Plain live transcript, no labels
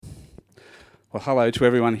Well, hello to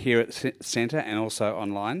everyone here at the Centre and also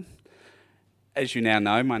online. As you now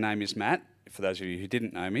know, my name is Matt, for those of you who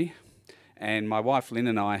didn't know me, and my wife Lynn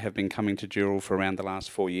and I have been coming to Dural for around the last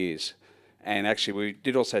 4 years. And actually we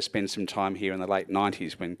did also spend some time here in the late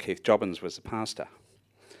 90s when Keith Jobbins was the pastor.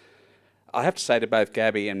 I have to say to both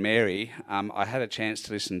Gabby and Mary, I had a chance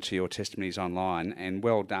to listen to your testimonies online, and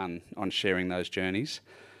well done on sharing those journeys.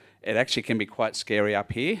 It actually can be quite scary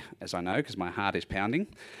up here, as I know, because my heart is pounding.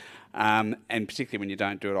 And particularly when you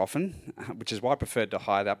don't do it often, which is why I preferred to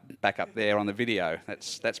hide back up there on the video.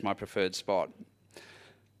 That's my preferred spot.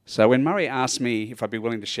 So when Murray asked me if I'd be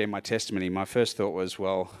willing to share my testimony, my first thought was,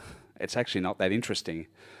 well, it's actually not that interesting.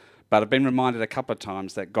 But I've been reminded a couple of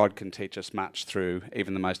times that God can teach us much through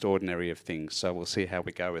even the most ordinary of things, so we'll see how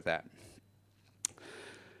we go with that.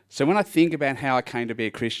 So when I think about how I came to be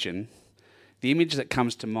a Christian, the image that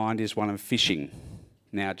comes to mind is one of fishing.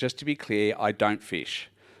 Now, just to be clear, I don't fish.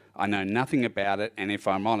 I know nothing about it, and if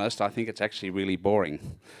I'm honest, I think it's actually really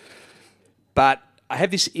boring. But I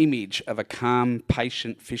have this image of a calm,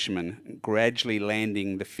 patient fisherman gradually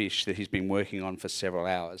landing the fish that he's been working on for several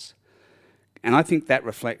hours. And I think that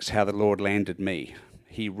reflects how the Lord landed me.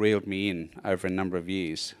 He reeled me in over a number of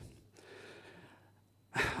years.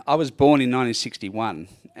 I was born in 1961,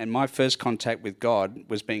 and my first contact with God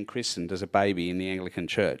was being christened as a baby in the Anglican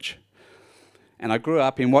Church. And I grew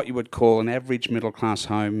up in what you would call an average middle-class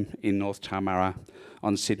home in North Tarmara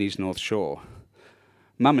on Sydney's North Shore.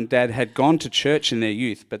 Mum and Dad had gone to church in their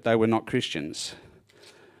youth, but they were not Christians.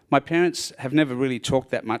 My parents have never really talked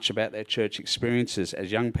that much about their church experiences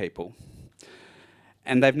as young people.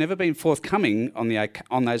 And they've never been forthcoming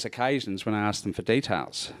on those occasions when I asked them for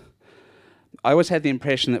details. I always had the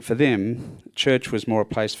impression that for them, church was more a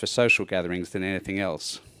place for social gatherings than anything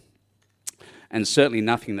else, and certainly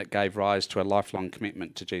nothing that gave rise to a lifelong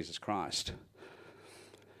commitment to Jesus Christ.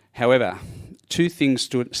 However, two things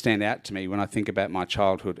stand out to me when I think about my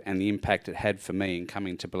childhood and the impact it had for me in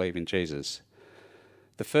coming to believe in Jesus.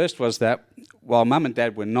 The first was that while Mum and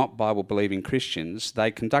Dad were not Bible-believing Christians,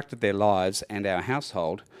 they conducted their lives and our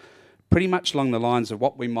household pretty much along the lines of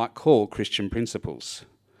what we might call Christian principles.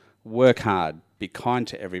 Work hard, be kind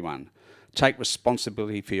to everyone, take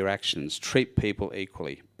responsibility for your actions, treat people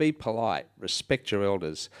equally, be polite, respect your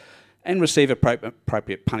elders, and receive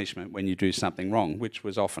appropriate punishment when you do something wrong, which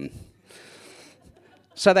was often.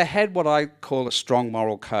 So they had what I call a strong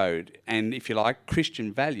moral code and, if you like,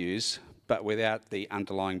 Christian values, but without the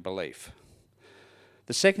underlying belief.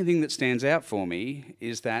 The second thing that stands out for me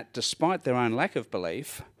is that despite their own lack of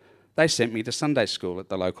belief, they sent me to Sunday school at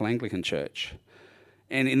the local Anglican church.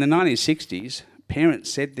 And in the 1960s,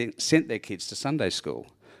 parents sent their kids to Sunday school,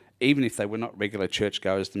 even if they were not regular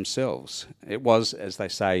churchgoers themselves. It was, as they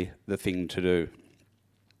say, the thing to do.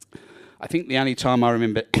 I think the only time I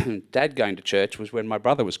remember Dad going to church was when my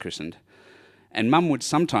brother was christened. And Mum would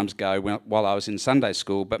sometimes go while I was in Sunday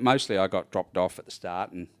school, but mostly I got dropped off at the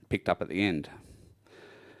start and picked up at the end.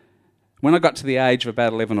 When I got to the age of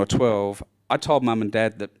about 11 or 12, I told Mum and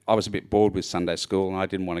Dad that I was a bit bored with Sunday school and I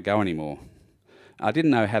didn't want to go anymore. I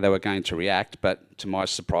didn't know how they were going to react, but to my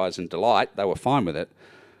surprise and delight, they were fine with it.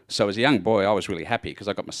 So as a young boy, I was really happy because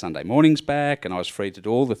I got my Sunday mornings back and I was free to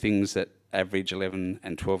do all the things that average 11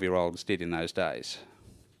 and 12-year-olds did in those days.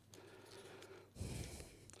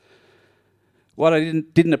 What I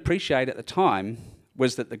didn't appreciate at the time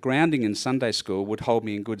was that the grounding in Sunday school would hold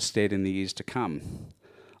me in good stead in the years to come.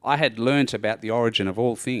 I had learnt about the origin of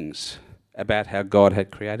all things, about how God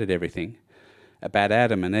had created everything, about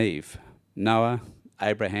Adam and Eve, Noah,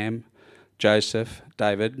 Abraham, Joseph,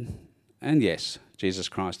 David, and yes, Jesus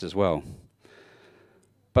Christ as well.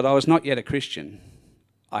 But I was not yet a Christian.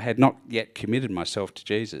 I had not yet committed myself to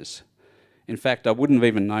Jesus. In fact, I wouldn't have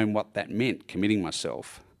even known what that meant, committing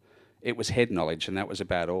myself. It was head knowledge, and that was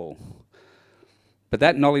about all. But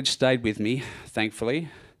that knowledge stayed with me, thankfully.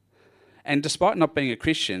 And despite not being a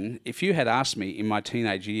Christian, if you had asked me in my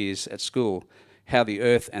teenage years at school how the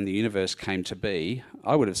earth and the universe came to be,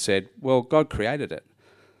 I would have said, well, God created it.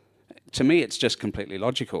 To me, it's just completely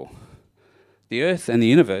logical. The earth and the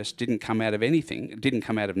universe didn't come out of anything, it didn't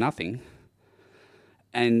come out of nothing,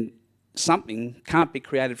 and something can't be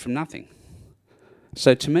created from nothing.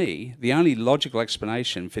 So to me, the only logical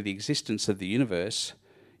explanation for the existence of the universe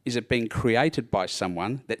is it being created by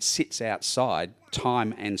someone that sits outside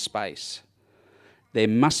time and space. There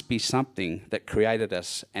must be something that created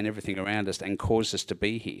us and everything around us and caused us to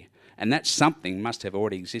be here. And that something must have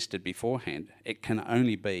already existed beforehand. It can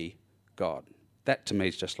only be God. That to me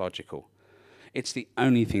is just logical. It's the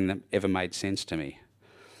only thing that ever made sense to me.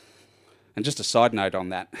 And just a side note on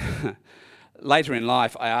that, later in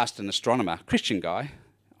life I asked an astronomer, Christian guy,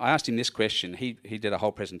 I asked him this question. He did a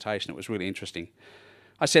whole presentation. It was really interesting.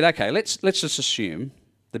 I said, okay, let's just assume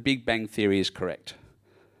the Big Bang Theory is correct.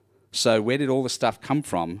 So where did all the stuff come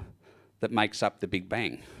from that makes up the Big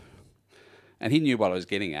Bang? And he knew what I was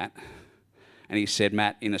getting at. And he said,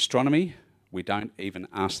 Matt, in astronomy, we don't even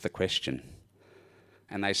ask the question.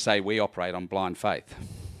 And they say we operate on blind faith.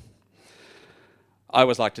 I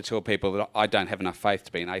always like to tell people that I don't have enough faith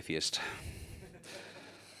to be an atheist.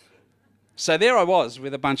 So there I was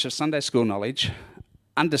with a bunch of Sunday school knowledge,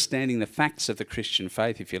 understanding the facts of the Christian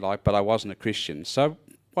faith, if you like, but I wasn't a Christian. So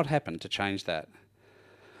what happened to change that?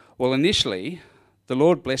 Well, initially, the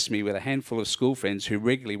Lord blessed me with a handful of school friends who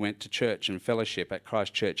regularly went to church and fellowship at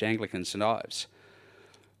Christchurch Anglican St Ives.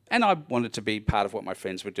 And I wanted to be part of what my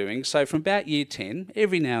friends were doing. So from about year 10,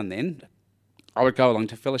 every now and then, I would go along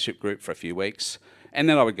to fellowship group for a few weeks, and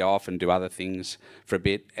then I would go off and do other things for a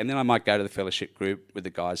bit, and then I might go to the fellowship group with the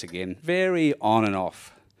guys again, very on and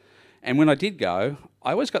off. And when I did go,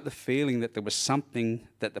 I always got the feeling that there was something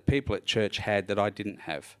that the people at church had that I didn't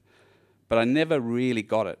have. But I never really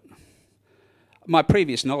got it. My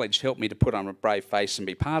previous knowledge helped me to put on a brave face and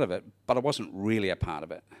be part of it, but I wasn't really a part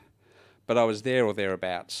of it. But I was there or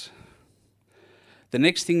thereabouts. The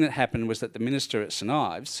next thing that happened was that the minister at St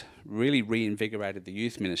Ives really reinvigorated the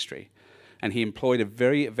youth ministry, and he employed a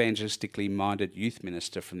very evangelistically minded youth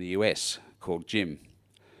minister from the US called Jim.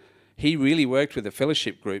 He really worked with the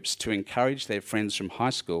fellowship groups to encourage their friends from high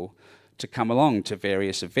school to come along to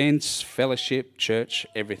various events, fellowship, church,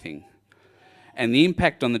 everything. And the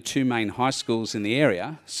impact on the two main high schools in the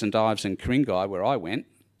area, St Ives and Ku-ring-gai, where I went,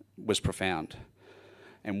 was profound.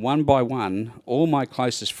 And one by one, all my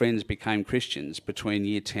closest friends became Christians between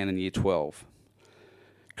year 10 and year 12.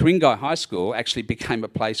 Ku-ring-gai High School actually became a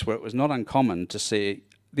place where it was not uncommon to see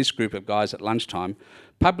this group of guys at lunchtime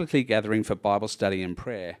publicly gathering for Bible study and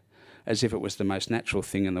prayer, as if it was the most natural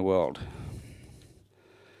thing in the world.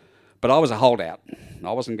 But I was a holdout.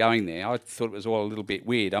 I wasn't going there. I thought it was all a little bit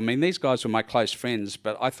weird. I mean, these guys were my close friends,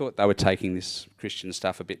 but I thought they were taking this Christian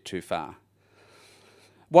stuff a bit too far.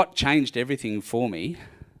 What changed everything for me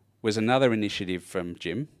was another initiative from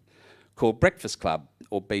Jim called Breakfast Club,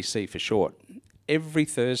 or BC for short. Every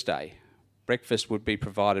Thursday, breakfast would be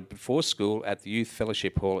provided before school at the Youth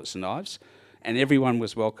Fellowship Hall at St Ives, and everyone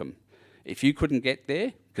was welcome. If you couldn't get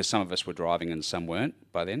there, because some of us were driving and some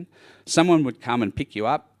weren't by then, someone would come and pick you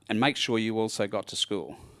up and make sure you also got to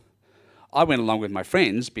school. I went along with my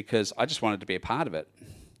friends because I just wanted to be a part of it.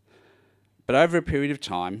 But over a period of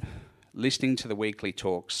time, listening to the weekly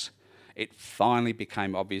talks, it finally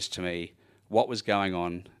became obvious to me what was going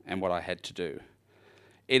on and what I had to do.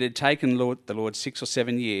 It had taken the Lord 6 or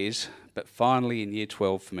 7 years, but finally in year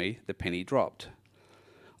 12 for me, the penny dropped.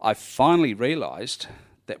 I finally realised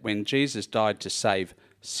that when Jesus died to save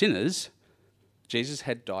sinners, Jesus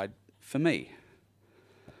had died for me.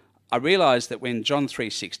 I realised that when John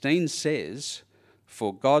 3:16 says,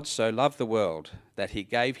 "For God so loved the world that he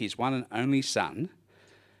gave his one and only Son,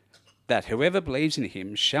 that whoever believes in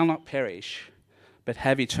him shall not perish, but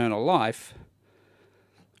have eternal life,"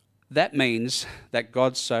 that means that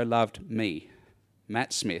God so loved me,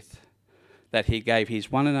 Matt Smith, that he gave his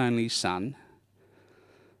one and only Son,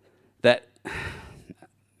 that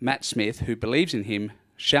Matt Smith, who believes in him,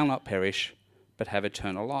 shall not perish, but have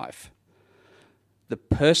eternal life. The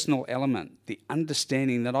personal element, the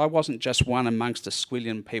understanding that I wasn't just one amongst a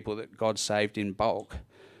squillion people that God saved in bulk,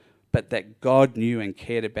 but that God knew and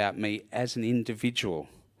cared about me as an individual.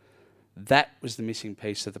 That was the missing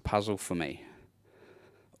piece of the puzzle for me.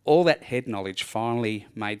 All that head knowledge finally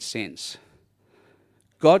made sense.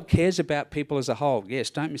 God cares about people as a whole. Yes,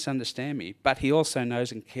 don't misunderstand me, but he also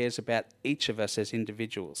knows and cares about each of us as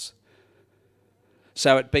individuals.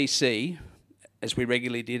 So at BC, as we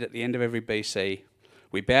regularly did at the end of every BC,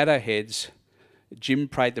 we bowed our heads, Jim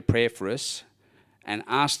prayed the prayer for us and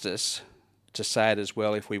asked us to say it as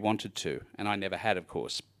well if we wanted to. And I never had, of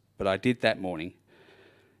course, but I did that morning.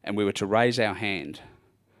 And we were to raise our hand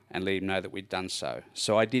and let him know that we'd done so.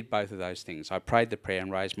 So I did both of those things. I prayed the prayer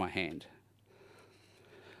and raised my hand.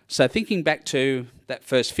 So thinking back to that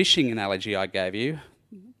first fishing analogy I gave you,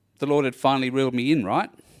 the Lord had finally reeled me in, right?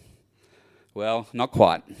 Well, not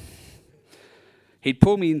quite. He'd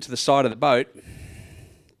pulled me into the side of the boat,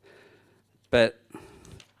 but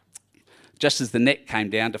just as the net came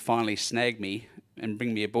down to finally snag me and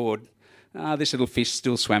bring me aboard, this little fish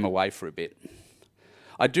still swam away for a bit.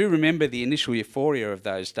 I do remember the initial euphoria of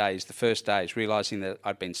those days, the first days, realising that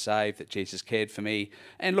I'd been saved, that Jesus cared for me.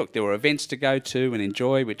 And look, there were events to go to and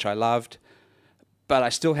enjoy, which I loved, but I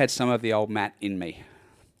still had some of the old Matt in me.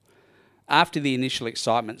 After the initial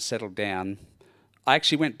excitement settled down, I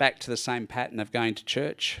actually went back to the same pattern of going to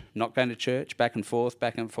church, not going to church, back and forth,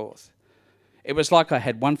 back and forth. It was like I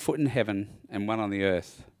had one foot in heaven and one on the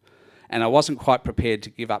earth, and I wasn't quite prepared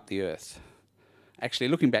to give up the earth. Actually,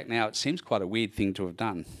 looking back now, it seems quite a weird thing to have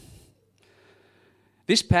done.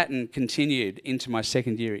 This pattern continued into my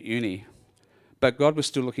second year at uni, but God was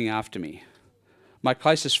still looking after me. My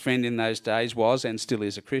closest friend in those days was and still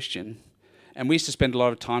is a Christian, and we used to spend a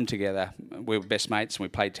lot of time together. We were best mates and we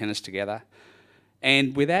played tennis together.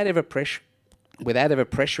 And without ever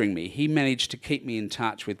pressuring me, he managed to keep me in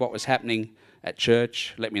touch with what was happening at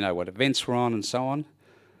church, let me know what events were on and so on.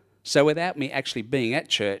 So without me actually being at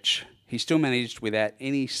church, he still managed without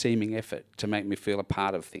any seeming effort to make me feel a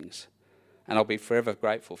part of things. And I'll be forever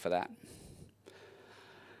grateful for that.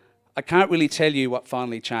 I can't really tell you what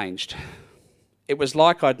finally changed. It was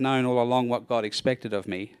like I'd known all along what God expected of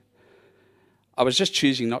me. I was just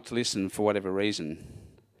choosing not to listen for whatever reason.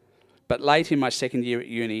 But late in my second year at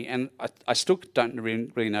uni, and I still don't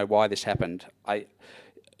really know why this happened,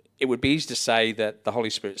 it would be easy to say that the Holy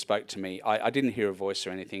Spirit spoke to me. I didn't hear a voice or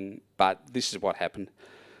anything, but this is what happened.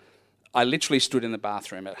 I literally stood in the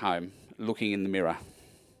bathroom at home, looking in the mirror.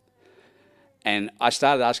 And I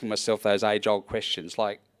started asking myself those age-old questions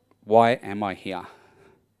like, why am I here?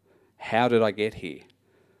 How did I get here?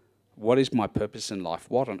 What is my purpose in life?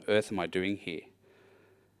 What on earth am I doing here?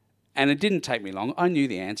 And it didn't take me long. I knew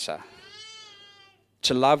the answer.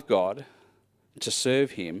 To love God, to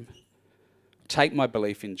serve him, take my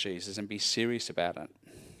belief in Jesus and be serious about it.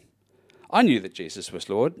 I knew that Jesus was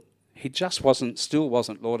Lord. He just still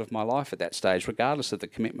wasn't Lord of my life at that stage, regardless of the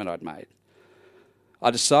commitment I'd made. I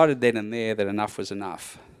decided then and there that enough was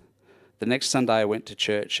enough. The next Sunday I went to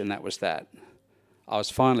church and that was that. I was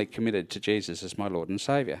finally committed to Jesus as my Lord and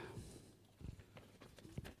Saviour.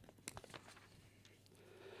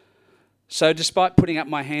 So despite putting up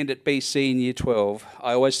my hand at BC in year 12,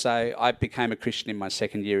 I always say I became a Christian in my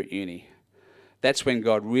second year at uni. That's when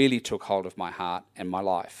God really took hold of my heart and my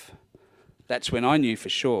life. That's when I knew for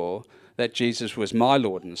sure that Jesus was my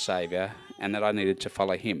Lord and Saviour and that I needed to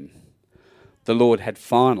follow him. The Lord had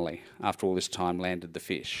finally, after all this time, landed the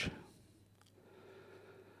fish.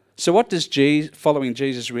 So what does following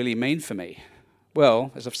Jesus really mean for me?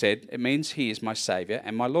 Well, as I've said, it means he is my Saviour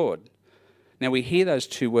and my Lord. Now we hear those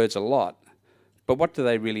two words a lot, but what do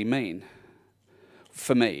they really mean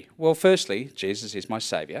for me? Well, firstly, Jesus is my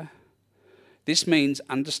Saviour. This means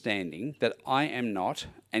understanding that I am not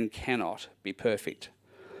and cannot be perfect.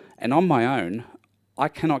 And on my own, I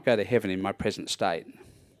cannot go to heaven in my present state.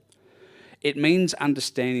 It means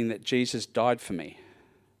understanding that Jesus died for me.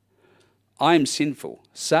 I am sinful,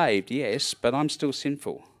 saved, yes, but I'm still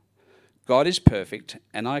sinful. God is perfect,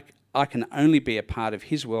 and I can only be a part of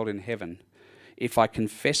his world in heaven if I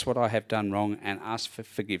confess what I have done wrong and ask for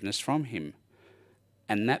forgiveness from him.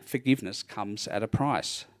 And that forgiveness comes at a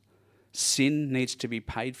price. Sin needs to be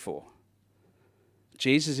paid for.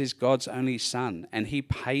 Jesus is God's only Son, and he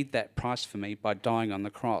paid that price for me by dying on the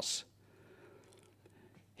cross.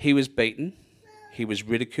 He was beaten, he was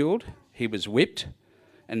ridiculed, he was whipped,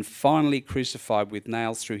 and finally crucified with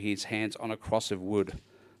nails through his hands on a cross of wood,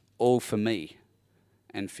 all for me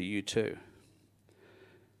and for you too.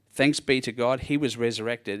 Thanks be to God, he was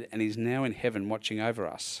resurrected and is now in heaven watching over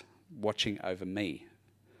us, watching over me.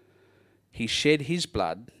 He shed his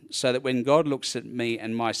blood so that when God looks at me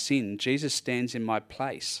and my sin, Jesus stands in my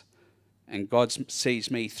place and God sees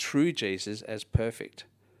me through Jesus as perfect.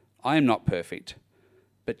 I am not perfect,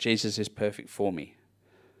 but Jesus is perfect for me.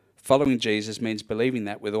 Following Jesus means believing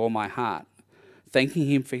that with all my heart, thanking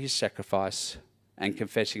him for his sacrifice and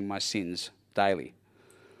confessing my sins daily.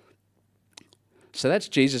 So that's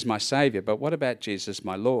Jesus my Saviour, but what about Jesus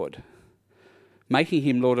my Lord? Making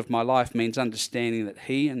him Lord of my life means understanding that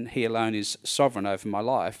he and he alone is sovereign over my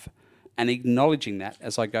life and acknowledging that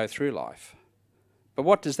as I go through life. But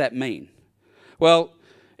what does that mean? Well,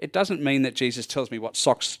 it doesn't mean that Jesus tells me what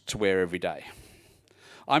socks to wear every day.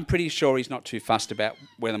 I'm pretty sure he's not too fussed about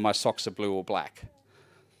whether my socks are blue or black.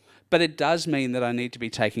 But it does mean that I need to be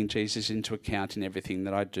taking Jesus into account in everything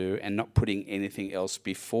that I do and not putting anything else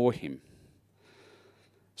before him.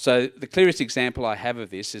 So the clearest example I have of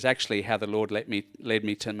this is actually how the Lord led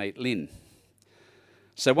me to meet Lynn.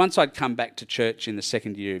 So once I'd come back to church in the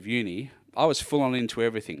second year of uni, I was full on into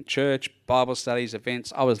everything. Church, Bible studies,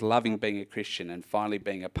 events. I was loving being a Christian and finally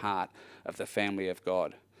being a part of the family of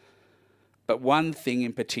God. But one thing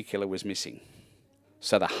in particular was missing.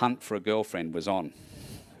 So the hunt for a girlfriend was on.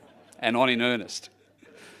 And on in earnest.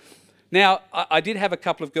 Now, I did have a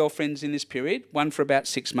couple of girlfriends in this period, one for about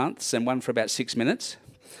 6 months and one for about 6 minutes.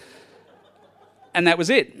 And that was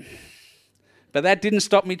it. But that didn't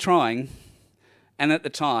stop me trying. And at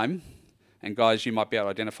the time, and guys, you might be able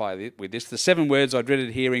to identify with this, the 7 words I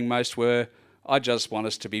dreaded hearing most were, "I just want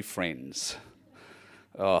us to be friends."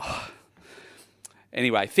 Oh.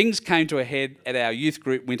 Anyway, things came to a head at our youth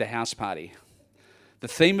group winter house party. The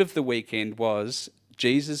theme of the weekend was,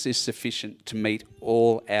 Jesus is sufficient to meet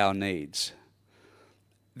all our needs.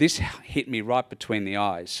 This hit me right between the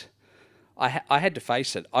eyes. I had to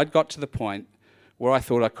face it. I'd got to the point where I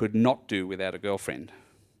thought I could not do without a girlfriend.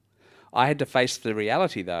 I had to face the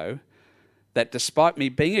reality, though, that despite me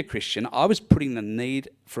being a Christian, I was putting the need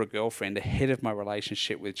for a girlfriend ahead of my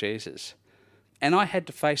relationship with Jesus. And I had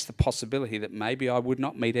to face the possibility that maybe I would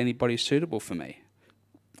not meet anybody suitable for me.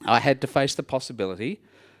 I had to face the possibility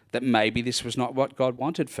that maybe this was not what God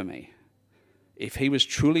wanted for me. If he was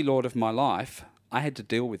truly Lord of my life, I had to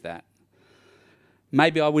deal with that.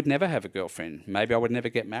 Maybe I would never have a girlfriend. Maybe I would never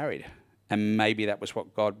get married. And maybe that was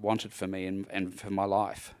what God wanted for me and for my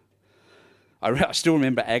life. I still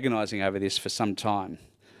remember agonising over this for some time.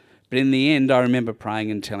 But in the end, I remember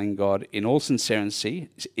praying and telling God in all sincerity,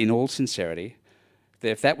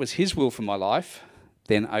 that if that was his will for my life,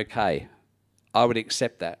 then okay, I would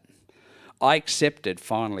accept that. I accepted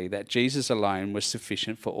finally that Jesus alone was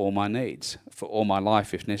sufficient for all my needs, for all my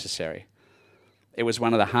life if necessary. It was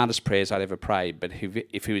one of the hardest prayers I'd ever prayed, but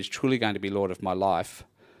if he was truly going to be Lord of my life,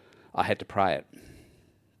 I had to pray it.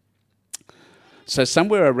 So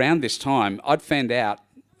somewhere around this time, I'd found out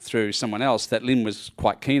through someone else that Lynn was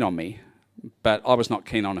quite keen on me, but I was not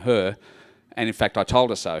keen on her, and in fact I told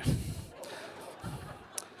her so.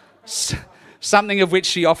 Something of which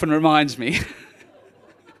she often reminds me.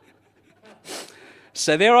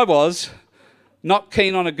 So there I was, not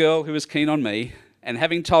keen on a girl who was keen on me, and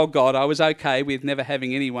having told God I was okay with never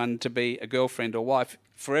having anyone to be a girlfriend or wife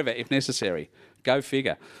forever if necessary. Go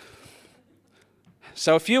figure.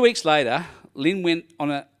 So a few weeks later, Lynn went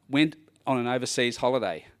on an overseas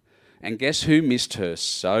holiday, and guess who missed her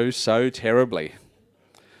so terribly?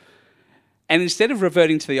 And instead of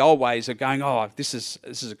reverting to the old ways of going, oh, this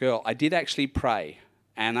is a girl, I did actually pray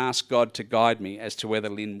and ask God to guide me as to whether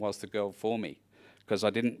Lynn was the girl for me, because I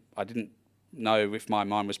didn't know if my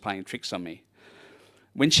mind was playing tricks on me.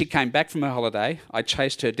 When she came back from her holiday, I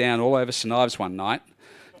chased her down all over St Ives one night,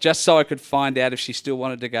 just so I could find out if she still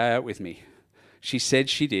wanted to go out with me. She said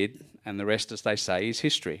she did, and the rest, as they say, is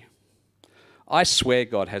history. I swear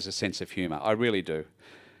God has a sense of humour, I really do.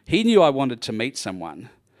 He knew I wanted to meet someone,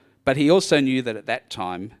 but he also knew that at that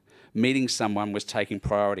time, meeting someone was taking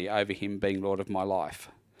priority over him being Lord of my life.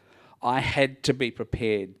 I had to be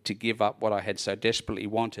prepared to give up what I had so desperately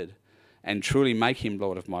wanted and truly make him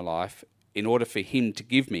Lord of my life in order for him to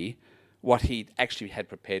give me what he actually had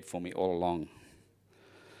prepared for me all along.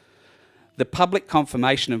 The public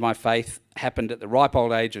confirmation of my faith happened at the ripe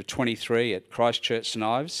old age of 23 at Christchurch St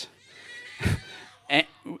Ives.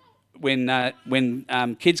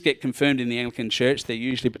 When kids get confirmed in the Anglican Church, they're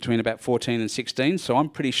usually between about 14 and 16, so I'm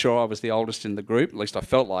pretty sure I was the oldest in the group, at least I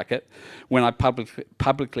felt like it, when I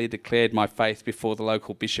publicly declared my faith before the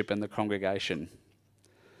local bishop and the congregation.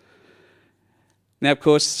 Now, of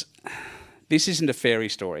course, this isn't a fairy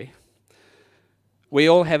story. We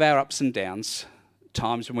all have our ups and downs,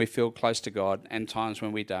 times when we feel close to God and times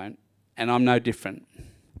when we don't, and I'm no different.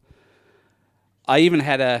 I even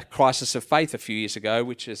had a crisis of faith a few years ago,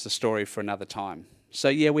 which is a story for another time. So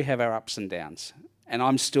yeah, we have our ups and downs, and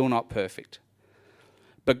I'm still not perfect.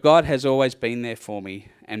 But God has always been there for me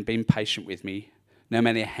and been patient with me, no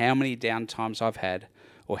matter how many down times I've had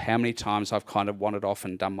or how many times I've kind of wandered off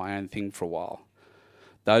and done my own thing for a while.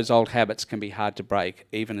 Those old habits can be hard to break,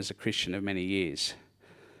 even as a Christian of many years.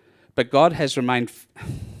 But God has remained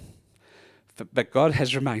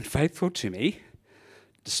faithful to me,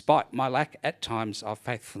 despite my lack at times of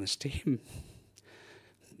faithfulness to him.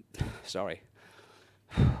 Sorry.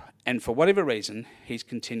 And for whatever reason, he's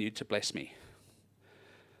continued to bless me.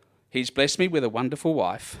 He's blessed me with a wonderful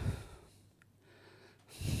wife,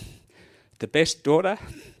 the best daughter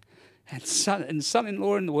and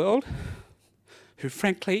son-in-law in the world, who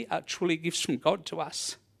frankly are truly gifts from God to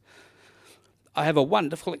us. I have a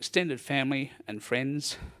wonderful extended family and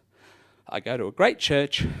friends. I go to a great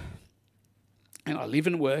church, and I live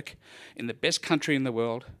and work in the best country in the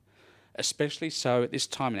world, especially so at this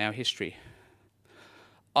time in our history.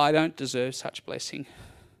 I don't deserve such blessing,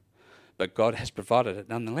 but God has provided it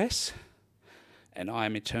nonetheless, and I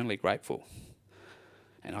am eternally grateful.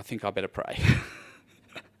 And I think I better pray.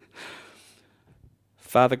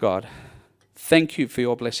 Father God, thank you for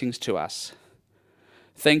your blessings to us.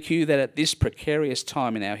 Thank you that at this precarious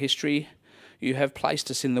time in our history, you have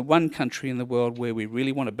placed us in the one country in the world where we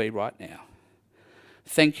really want to be right now.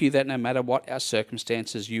 Thank you that no matter what our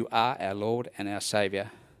circumstances, you are our Lord and our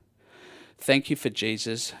Saviour. Thank you for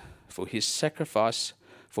Jesus, for his sacrifice,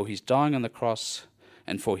 for his dying on the cross,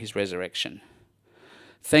 and for his resurrection.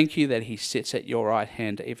 Thank you that he sits at your right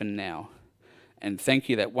hand even now. And thank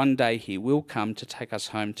you that one day he will come to take us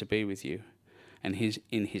home to be with you. And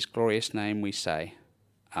in his glorious name we say,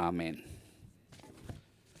 Amen.